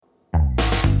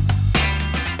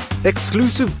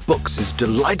Exclusive Books is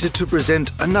delighted to present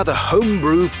another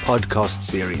Homebrew podcast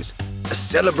series, a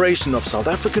celebration of South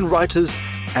African writers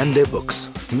and their books.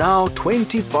 Now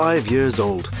 25 years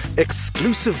old,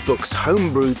 Exclusive Books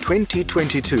Homebrew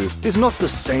 2022 is not the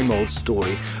same old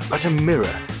story, but a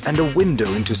mirror and a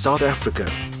window into South Africa,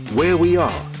 where we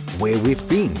are, where we've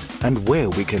been, and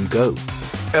where we can go.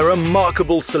 A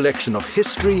remarkable selection of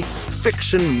history,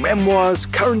 fiction, memoirs,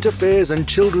 current affairs, and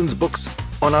children's books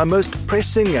on our most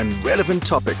pressing and relevant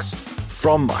topics,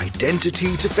 from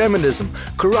identity to feminism,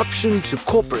 corruption to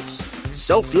corporates,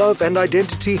 self-love and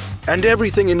identity, and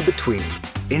everything in between.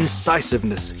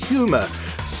 Incisiveness, humor,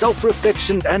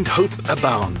 self-reflection, and hope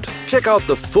abound. Check out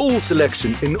the full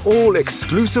selection in all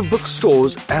Exclusive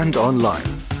bookstores and online.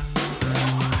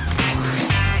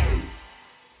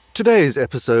 Today's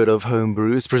episode of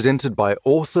Homebrew is presented by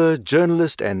author,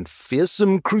 journalist, and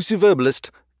fearsome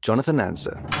cruciverbalist Jonathan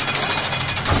Anser.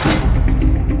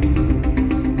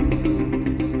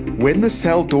 When the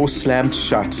cell door slammed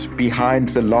shut behind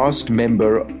the last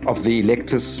member of the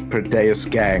Electus Per Deus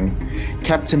gang,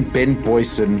 Captain Ben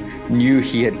Booysen knew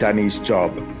he had done his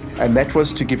job, and that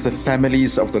was to give the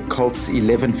families of the cult's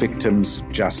 11 victims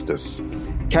justice.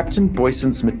 Captain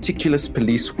Booysen's meticulous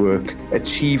police work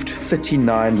achieved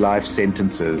 39 life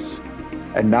sentences,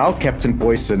 and now Captain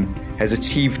Booysen has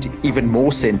achieved even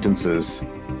more sentences.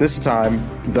 This time,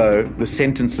 though, the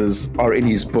sentences are in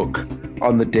his book,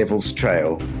 On the Devil's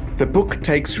Trail. The book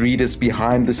takes readers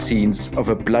behind the scenes of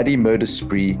a bloody murder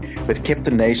spree that kept the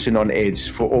nation on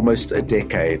edge for almost a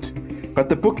decade. But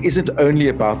the book isn't only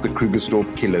about the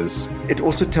Krugersdorp Killers. It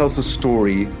also tells the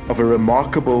story of a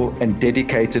remarkable and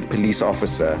dedicated police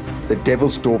officer, the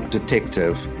Devilsdorp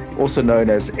detective, also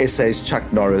known as SA's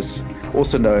Chuck Norris,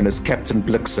 also known as Captain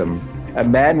Bliksem, a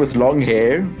man with long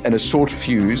hair and a short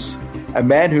fuse, a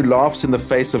man who laughs in the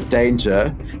face of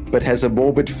danger but has a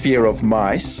morbid fear of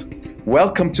mice.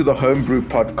 Welcome to the Homebrew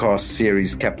podcast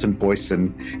series, Captain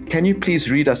Booysen. Can you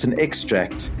please read us an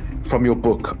extract from your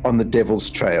book, On the Devil's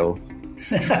Trail?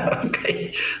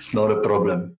 Okay, it's not a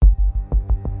problem.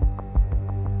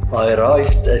 I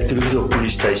arrived at Krugersdorp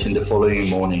police station the following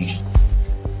morning.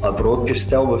 I brought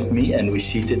Christelle with me and we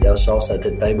seated ourselves at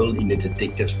the table in the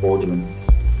detective's boardroom,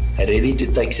 ready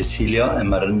to take Cecilia and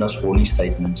Marinda's warning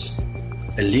statements.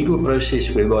 A legal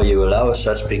process whereby you allow a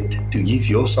suspect to give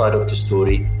your side of the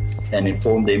story and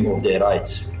inform them of their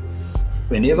rights.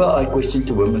 Whenever I questioned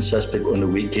a woman suspect on the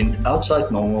weekend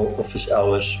outside normal office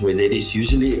hours where there is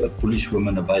usually a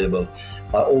policewoman available,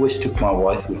 I always took my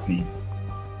wife with me.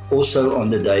 Also on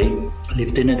the day,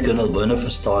 Lieutenant Colonel Werner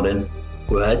Verstaden,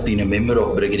 who had been a member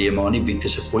of Brigadier Mani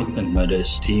Victor's appointment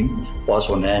murders team, was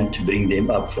on hand to bring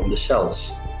them up from the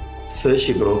cells. First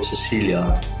she brought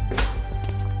Cecilia.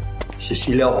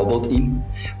 Cecilia hobbled in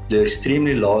the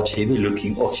extremely large,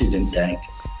 heavy-looking oxygen tank.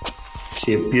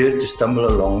 She appeared to stumble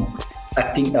along,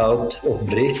 acting out of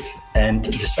breath and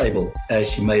disabled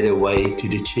as she made her way to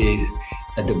the chair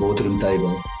at the boardroom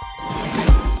table.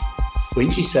 When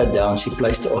she sat down, she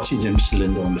placed the oxygen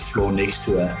cylinder on the floor next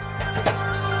to her.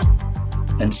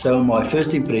 And so my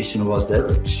first impression was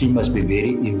that she must be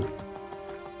very ill.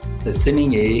 The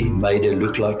thinning hair made her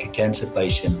look like a cancer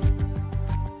patient.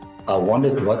 I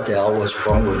wondered what the hell was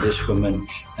wrong with this woman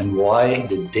and why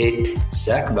the dead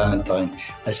Zach Valentine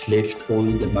has left all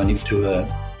the money to her.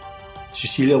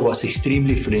 Cecilia was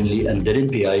extremely friendly and didn't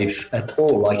behave at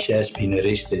all like she has been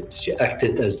arrested. She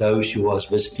acted as though she was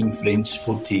visiting friends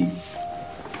for tea.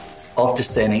 After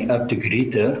standing up to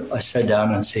greet her, I sat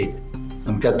down and said,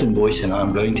 "I'm Captain Booysen.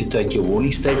 I'm going to take your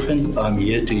warning statement. I'm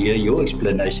here to hear your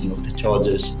explanation of the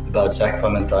charges about Zach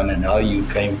Valentine and how you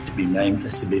came to be named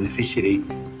as the beneficiary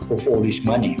of all his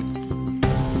money."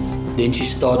 Then she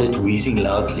started wheezing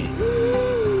loudly.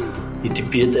 It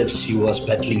appeared as she was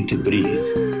battling to breathe.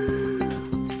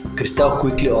 Christelle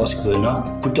quickly asked Werner,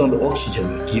 "Put on the oxygen,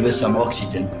 give her some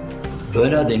oxygen."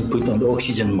 Werner then put on the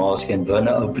oxygen mask and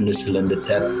Werner opened the cylinder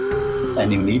tap,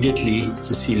 and immediately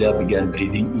Cecilia began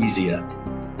breathing easier,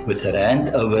 with her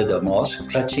hand over the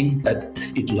mask, clutching at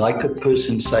it like a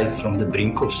person saved from the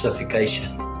brink of suffocation.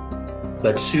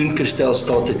 But soon Christelle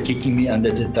started kicking me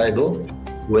under the table.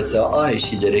 With her eyes,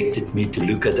 she directed me to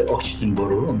look at the oxygen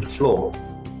bottle on the floor.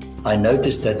 I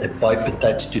noticed that the pipe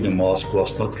attached to the mask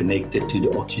was not connected to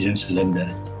the oxygen cylinder.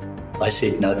 I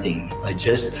said nothing. I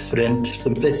just frowned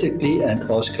sympathetically and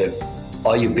asked her,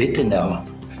 "Are you better now?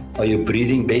 Are you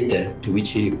breathing better?" To which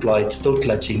she replied, still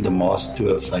clutching the mask to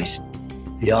her face,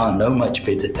 "Yeah, no, much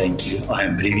better, thank you. I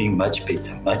am breathing much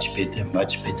better, much better,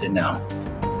 much better now."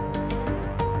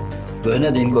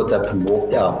 Werner then got up and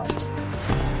walked out.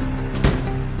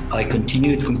 I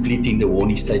continued completing the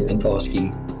warning statement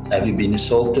asking, Have you been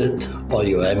assaulted? Are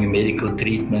you having medical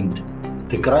treatment?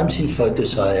 The crime scene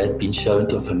photos I had been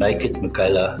shown of a naked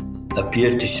Michaela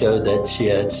appeared to show that she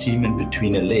had semen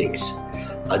between her legs.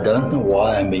 I don't know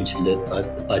why I mentioned it,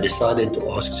 but I decided to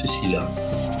ask Cecilia.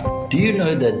 Do you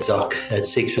know that Zak had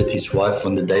sex with his wife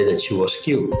on the day that she was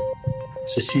killed?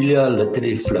 Cecilia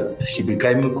literally flipped. She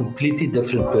became a completely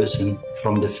different person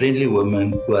from the friendly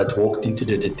woman who had walked into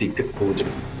the detective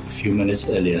boardroom a few minutes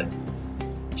earlier.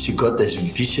 She got this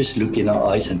vicious look in her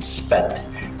eyes and spat.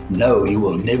 No, he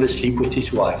will never sleep with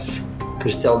his wife.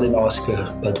 Christelle then asked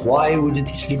her, but why wouldn't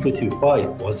he sleep with your wife?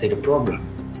 Was there a problem?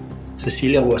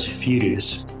 Cecilia was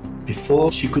furious.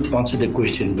 Before she could answer the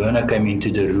question, Verna came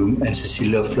into the room and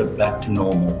Cecilia flipped back to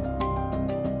normal.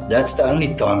 That's the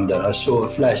only time that I saw a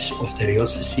flash of the real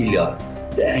Cecilia,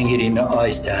 the anger in her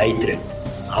eyes, the hatred.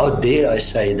 How dare I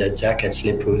say that Zak had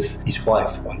slept with his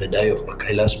wife on the day of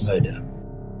Michaela's murder?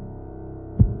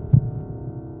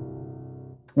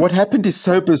 What happened is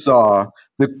so bizarre.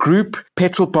 The group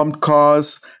petrol bombed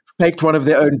cars, faked one of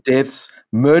their own deaths,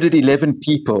 murdered 11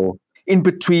 people. In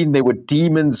between, there were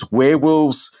demons,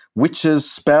 werewolves, witches,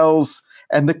 spells,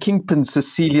 and the kingpin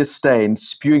Cecilia Steyn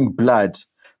spewing blood.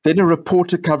 Then a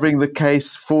reporter covering the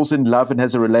case falls in love and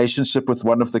has a relationship with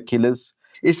one of the killers.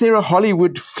 Is there a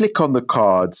Hollywood flick on the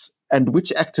cards? And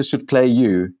which actor should play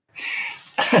you?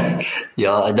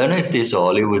 Yeah, I don't know if there's a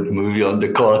Hollywood movie on the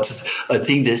cards. I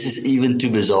think this is even too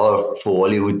bizarre for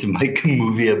Hollywood to make a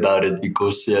movie about it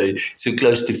because it's so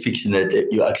close to fiction that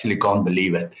you actually can't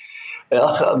believe it.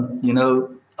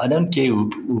 I don't care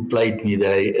who played me.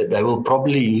 They will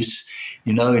probably use,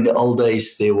 in the old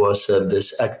days, there was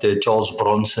this actor, Charles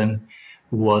Bronson,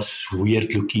 who was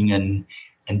weird looking and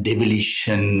devilish.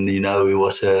 And,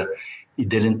 he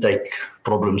didn't take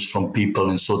problems from people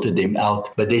and sorted them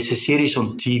out. But there's a series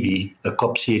on TV, a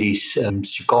cop series,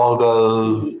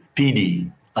 Chicago PD.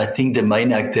 I think the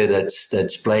main actor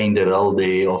that's playing the role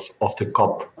there of the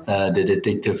cop, the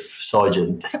detective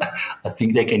sergeant, I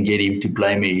think they can get him to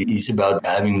play me. He's about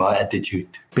having my attitude.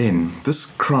 Ben, this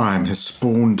crime has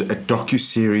spawned a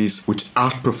docuseries which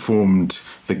outperformed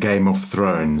the Game of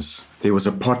Thrones. There was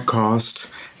a podcast,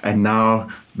 and now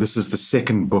this is the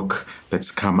second book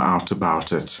that's come out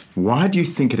about it. Why do you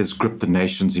think it has gripped the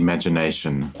nation's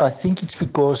imagination? I think it's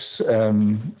because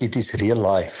it is real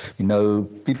life.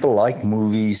 People like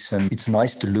movies and it's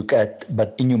nice to look at,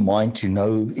 but in your mind,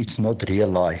 it's not real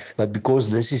life. But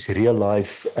because this is real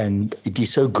life and it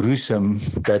is so gruesome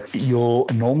that your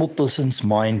normal person's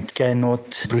mind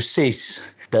cannot process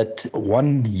that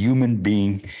one human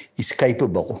being is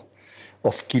capable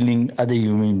of killing other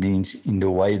human beings in the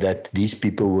way that these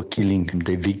people were killing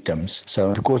their victims.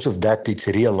 So because of that, it's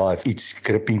real life. It's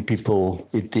gripping people's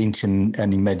attention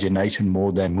and imagination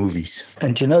more than movies.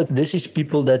 And this is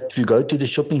people that if you go to the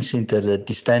shopping center that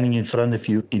is standing in front of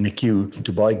you in a queue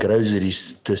to buy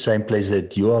groceries, the same place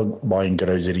that you are buying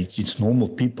groceries, it's normal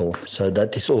people. So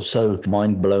that is also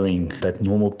mind-blowing that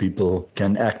normal people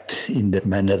can act in the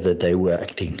manner that they were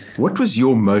acting. What was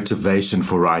your motivation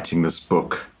for writing this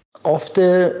book?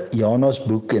 After Jana's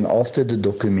book and after the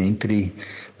documentary,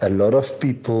 a lot of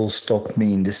people stopped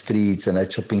me in the streets and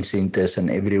at shopping centers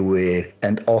and everywhere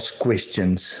and asked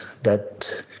questions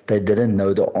that they didn't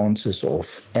know the answers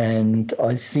of. And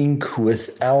I think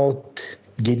without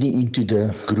getting into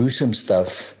the gruesome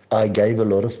stuff, I gave a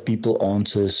lot of people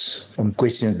answers on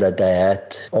questions that they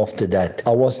had after that.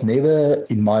 I was never,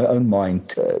 in my own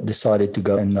mind, decided to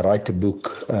go and write a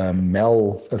book.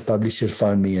 Mel, a publisher,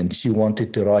 phoned me and she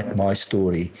wanted to write my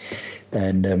story.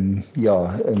 And and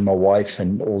my wife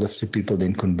and all of the people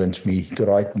then convinced me to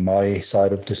write my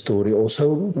side of the story,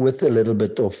 also with a little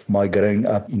bit of my growing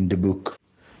up in the book.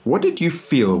 What did you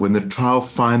feel when the trial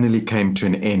finally came to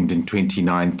an end in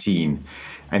 2019?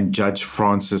 And Judge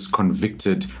Francis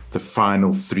convicted the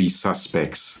final 3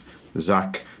 suspects,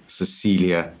 Zak,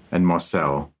 Cecilia, and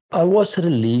Marcel? I was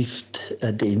relieved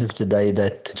at the end of the day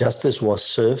that justice was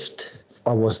served.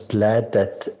 I was glad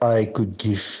that I could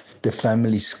give the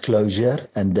families closure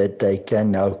and that they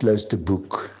can now close the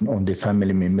book on the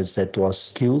family members that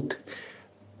was killed.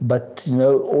 But,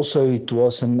 also it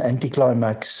was an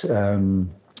anticlimax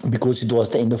because it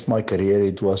was the end of my career.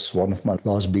 It was one of my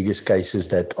last biggest cases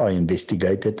that I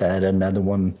investigated. I had another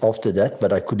one after that,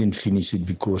 but I couldn't finish it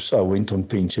because I went on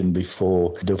pension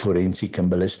before the forensic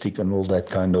and ballistic and all that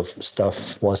kind of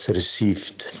stuff was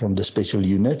received from the special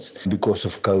units because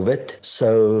of COVID.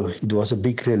 So it was a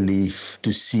big relief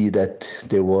to see that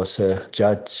there was a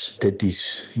judge that did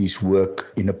his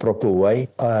work in a proper way.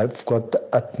 I've got the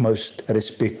utmost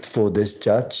respect for this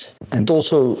judge. And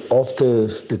also after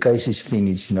the case is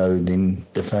finished, then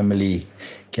the family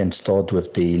can start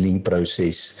with the healing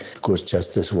process because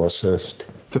justice was served.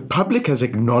 The public has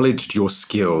acknowledged your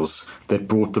skills that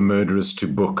brought the murderers to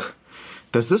book.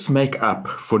 Does this make up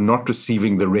for not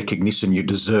receiving the recognition you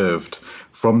deserved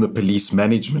from the police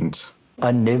management?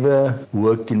 I never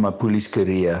worked in my police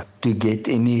career to get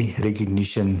any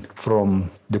recognition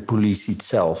from the police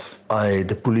itself.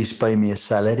 The police pay me a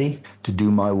salary to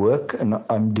do my work, and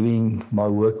I'm doing my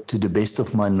work to the best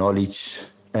of my knowledge,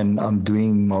 and I'm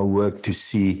doing my work to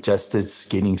see justice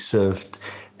getting served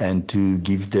and to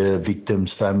give the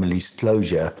victims' families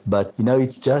closure. But,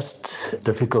 it's just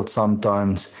difficult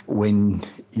sometimes when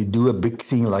you do a big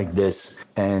thing like this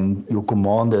and your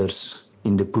commanders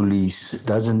in the police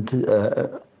doesn't...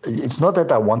 it's not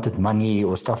that I wanted money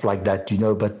or stuff like that,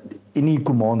 but any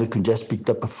commander can just pick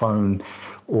up a phone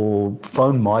or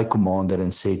phone my commander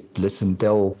and say, listen,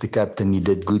 tell the captain he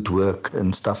did good work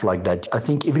and stuff like that. I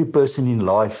think every person in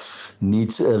life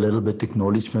needs a little bit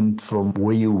acknowledgement from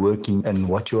where you're working and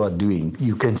what you are doing.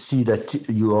 You can see that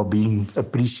you are being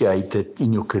appreciated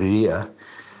in your career.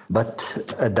 But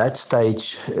at that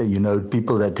stage,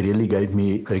 people that really gave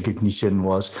me recognition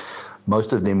was...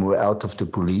 most of them were out of the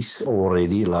police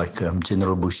already, like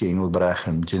General Bushy Engelbrecht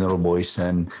and General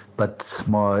Booysen. But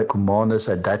my commanders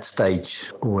at that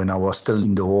stage, when I was still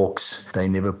in the Hawks, they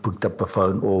never picked up a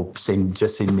phone or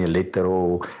just send me a letter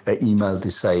or an email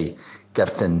to say,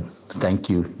 Captain, thank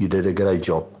you, you did a great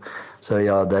job. So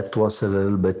that was a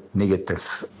little bit negative.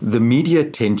 The media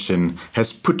attention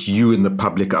has put you in the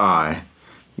public eye.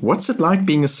 What's it like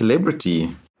being a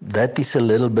celebrity? That is a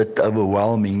little bit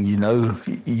overwhelming.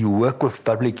 You work with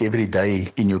public every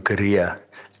day in your career,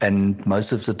 and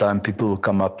most of the time people will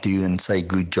come up to you and say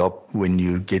good job when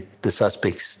you get the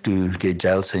suspects to get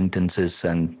jail sentences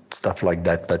and stuff like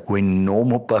that. But when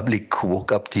normal public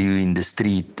walk up to you in the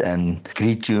street and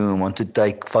greet you and want to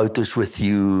take photos with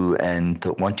you and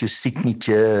want your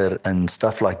signature and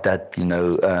stuff like that,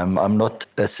 I'm not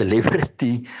a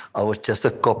celebrity. I was just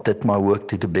a cop that my work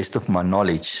to the best of my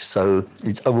knowledge. So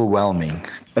it's overwhelming.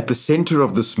 At the center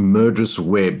of this murderous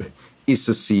web is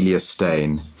Cecilia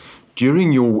Steyn.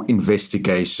 During your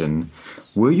investigation,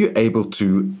 were you able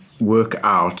to work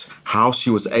out how she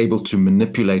was able to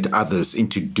manipulate others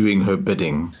into doing her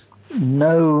bidding?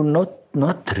 No,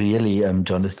 not really,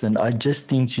 Jonathan. I just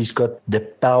think she's got the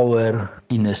power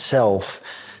in herself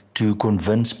to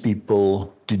convince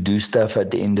people to do stuff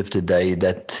at the end of the day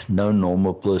that no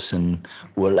normal person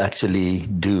will actually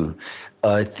do.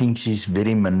 I think she's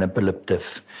very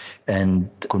manipulative and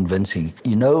convincing.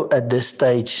 At this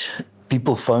stage,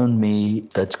 people phone me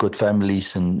that's got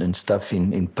families and stuff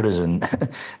in prison,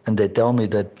 and they tell me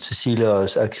that Cecilia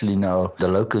is actually now the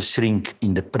local shrink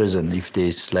in the prison. If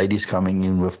there's ladies coming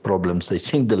in with problems, they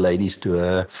send the ladies to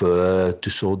her for her to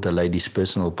sort the ladies'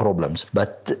 personal problems.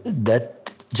 But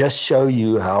that just show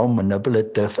you how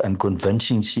manipulative and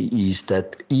convincing she is,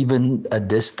 that even at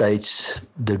this stage,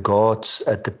 the guards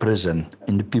at the prison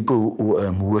and the people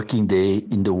working there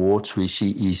in the wards where she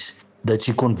is, that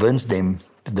she convinced them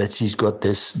that she's got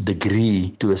this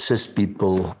degree to assist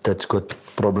people that's got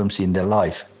problems in their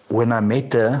life. When I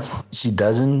met her, she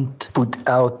doesn't put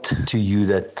out to you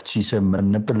that she's a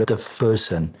manipulative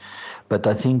person. But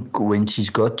I think when she's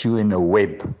got you in a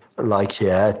web, like she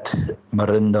had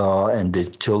Marinda and the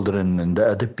children and the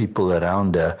other people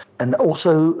around her, and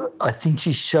also I think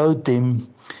she showed them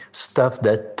stuff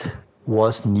that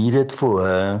was needed for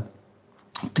her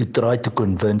to try to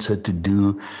convince her to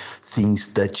do things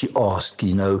that she asked.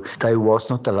 They was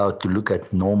not allowed to look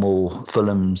at normal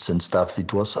films and stuff.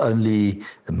 It was only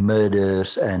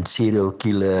murders and serial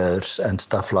killers and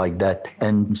stuff like that.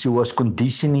 And she was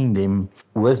conditioning them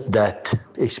with that,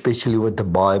 especially with the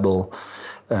Bible,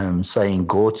 saying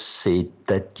God said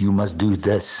that you must do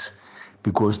this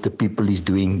because the people is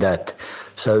doing that.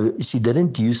 So she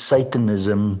didn't use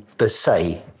Satanism per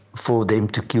se for them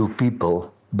to kill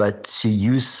people, but she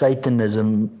used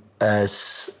Satanism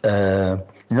as,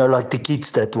 like the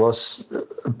kids that was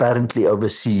apparently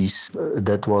overseas,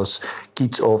 that was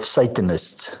kids of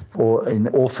Satanists or an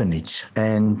orphanage.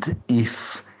 And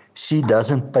if she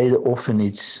doesn't pay the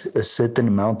orphanage a certain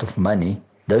amount of money,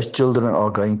 those children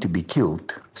are going to be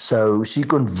killed. So she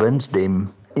convinced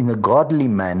them in a godly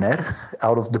manner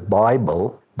out of the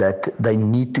Bible that they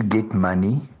need to get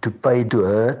money to pay to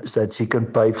her so that she can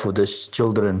pay for these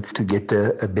children to get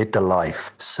a better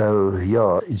life. So,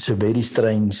 it's a very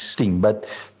strange thing. But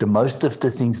the most of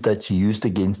the things that she used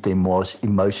against them was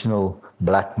emotional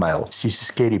blackmail. She's a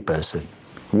scary person.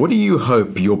 What do you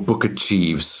hope your book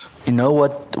achieves? You know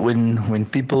what? When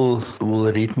people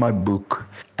will read my book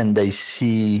and they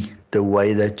see the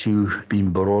way that you've been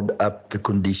brought up, the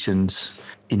conditions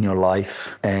in your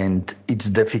life, and it's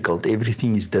difficult.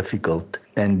 Everything is difficult.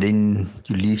 And then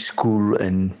you leave school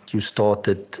and you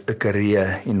started a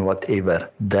career in whatever,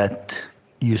 that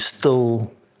you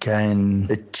still can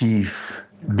achieve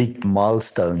big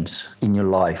milestones in your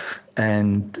life.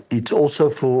 And it's also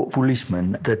for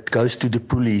policemen that goes to the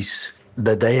police,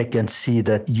 that they can see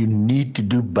that you need to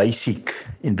do basic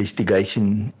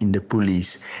investigation in the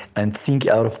police and think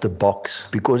out of the box,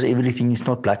 because everything is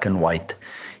not black and white.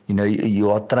 You know, you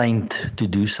are trained to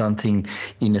do something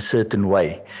in a certain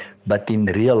way. But in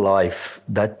real life,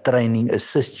 that training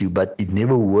assists you, but it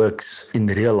never works in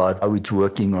real life how it's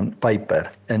working on paper.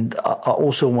 And I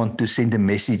also want to send a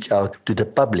message out to the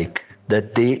public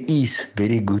that there is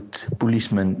very good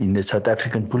policemen in the South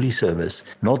African Police Service.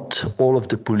 Not all of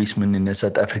the policemen in the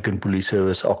South African Police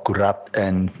Service are corrupt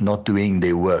and not doing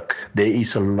their work. There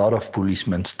is a lot of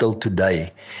policemen still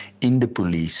today in the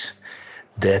police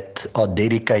that are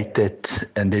dedicated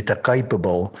and that are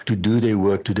capable to do their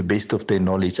work to the best of their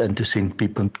knowledge and to send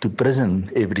people to prison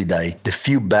every day. The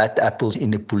few bad apples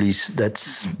in the police,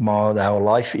 that's how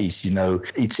life is, you know.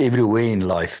 It's everywhere in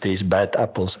life, there's bad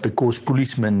apples. Because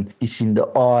policemen is in the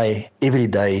eye every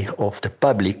day of the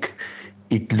public,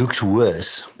 it looks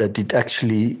worse than it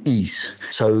actually is.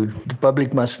 So the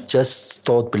public must just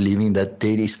start believing that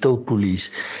there is still police.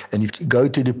 And if you go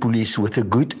to the police with a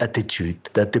good attitude,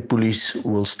 that the police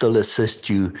will still assist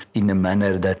you in a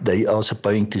manner that they are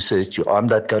supposed to assist you. I'm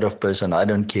that kind of person. I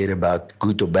don't care about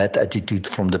good or bad attitude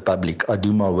from the public. I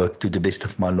do my work to the best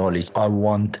of my knowledge. I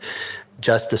want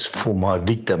justice for my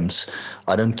victims.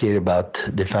 I don't care about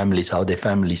their families, how their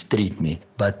families treat me.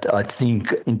 But I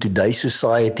think in today's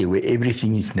society where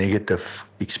everything is negative,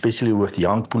 especially with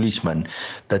young policemen,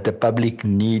 that the public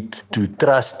need to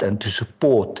trust and to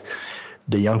support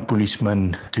the young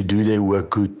policemen to do their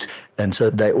work good. And so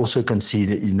they also can see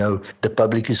that, you know, the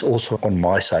public is also on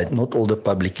my side. Not all the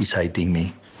public is hating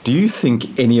me. Do you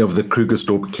think any of the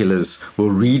Krugersdorp Killers will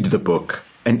read the book?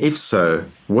 And if so,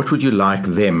 what would you like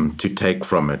them to take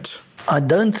from it? I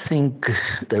don't think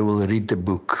they will read the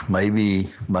book. Maybe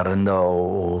Marinda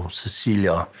or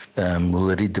Cecilia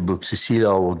will read the book. Cecilia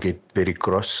will get very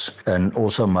cross, and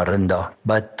also Marinda.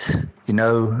 But, you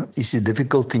know, it's a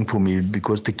difficult thing for me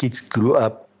because the kids grew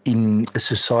up in a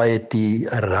society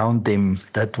around them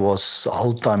that was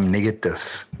whole time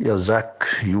negative. Yeah, Zach,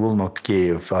 you will not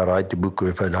care if I write the book or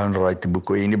if I don't write the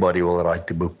book, or anybody will write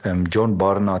the book. John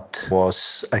Barnard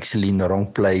was actually in the wrong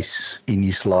place in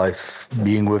his life,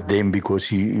 being with them because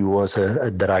he was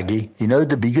a druggie. You know,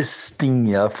 the biggest thing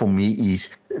here for me is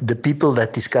the people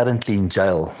that is currently in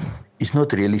jail is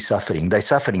not really suffering. They're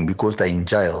suffering because they're in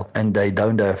jail and they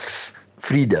don't have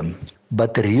freedom.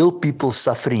 But the real people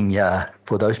suffering here,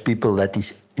 for those people that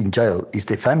is in jail, is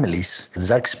their families.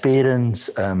 Zach's parents,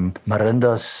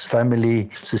 Marinda's family,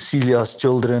 Cecilia's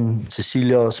children,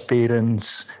 Cecilia's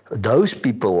parents. Those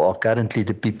people are currently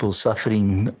the people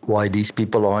suffering why these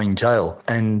people are in jail.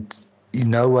 And you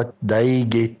know what? They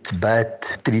get bad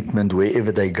treatment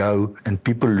wherever they go, and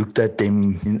people looked at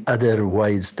them in other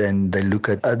ways than they look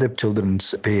at other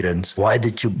children's parents. Why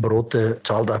did you brought the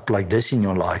child up like this in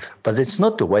your life? But it's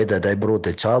not the way that they brought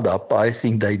the child up. I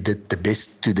think they did the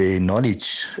best to their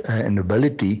knowledge and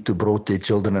ability to brought their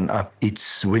children up.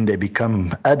 It's when they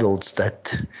become adults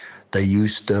that they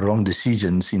use the wrong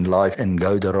decisions in life and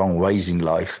go the wrong ways in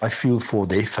life. I feel for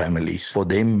their families. For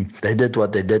them, they did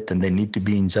what they did and they need to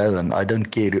be in jail. And I don't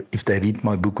care if they read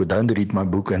my book or don't read my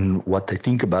book and what they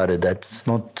think about it. That's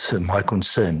not my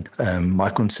concern. My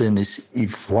concern is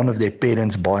if one of their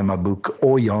parents buy my book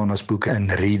or Jana's book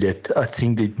and read it, I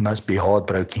think it must be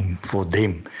heartbreaking for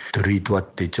them to read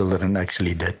what their children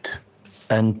actually did.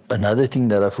 And another thing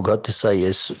that I forgot to say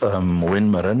is when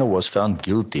Marina was found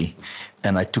guilty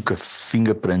and I took her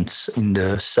fingerprints in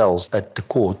the cells at the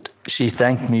court, she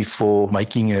thanked me for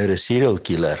making her a serial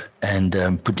killer and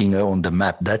putting her on the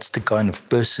map. That's the kind of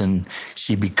person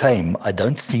she became. I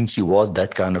don't think she was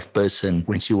that kind of person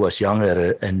when she was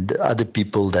younger, and other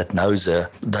people that knows her,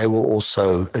 they will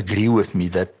also agree with me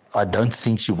that I don't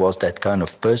think she was that kind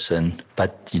of person.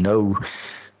 But, you know,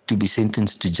 to be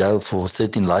sentenced to jail for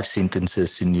 13 life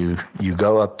sentences and you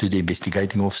go up to the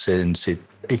investigating officer and say,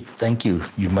 hey, thank you,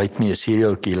 you made me a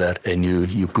serial killer and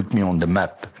you put me on the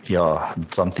map. Yeah,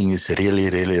 something is really,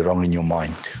 really wrong in your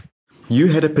mind. You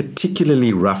had a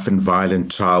particularly rough and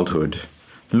violent childhood.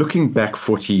 Looking back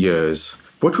 40 years,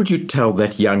 what would you tell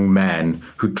that young man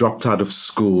who dropped out of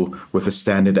school with a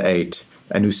standard 8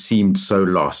 and who seemed so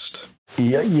lost?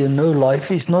 Yeah,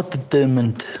 life is not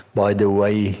determined by the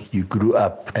way you grew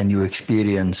up and your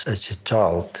experience as a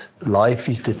child. Life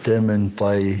is determined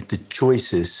by the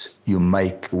choices you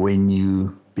make when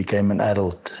you became an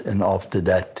adult and after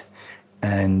that,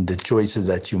 and the choices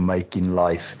that you make in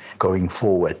life going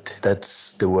forward.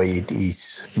 That's the way it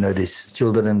is. There's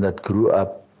children that grew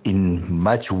up in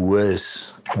much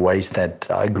worse ways that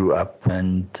I grew up,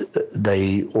 and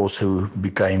they also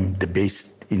became the best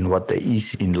in what they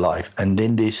is in life. And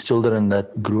then there's children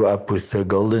that grew up with a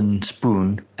golden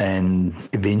spoon and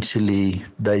eventually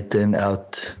they turn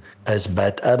out as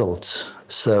bad adults.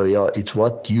 So yeah, it's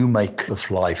what you make of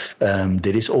life.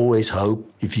 There is always hope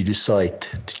if you decide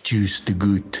to choose the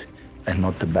good and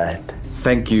not the bad.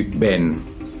 Thank you, Ben.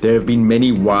 There have been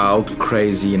many wild,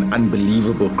 crazy and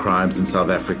unbelievable crimes in South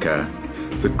Africa.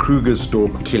 The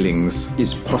Krugersdorp Killings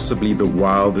is possibly the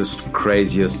wildest,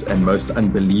 craziest and most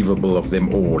unbelievable of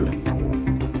them all.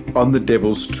 On the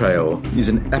Devil's Trail is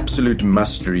an absolute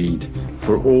must-read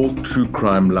for all true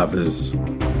crime lovers.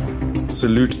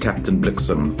 Salute Captain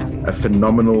Bliksem, a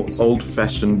phenomenal,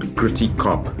 old-fashioned, gritty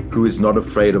cop who is not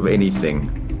afraid of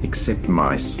anything except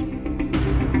mice.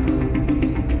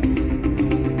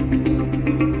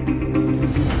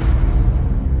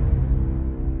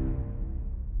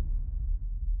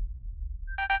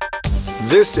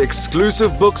 This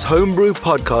exclusive Books Homebrew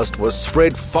podcast was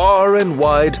spread far and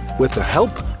wide with the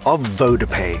help of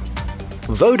VodaPay.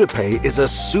 VodaPay is a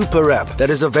super app that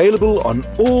is available on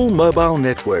all mobile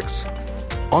networks.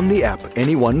 On the app,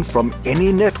 anyone from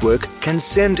any network can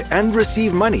send and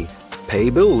receive money, pay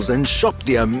bills and shop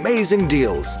the amazing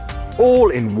deals, all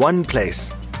in one place.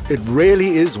 It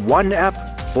really is one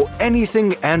app for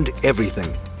anything and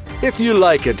everything. If you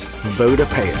like it,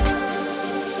 VodaPay it.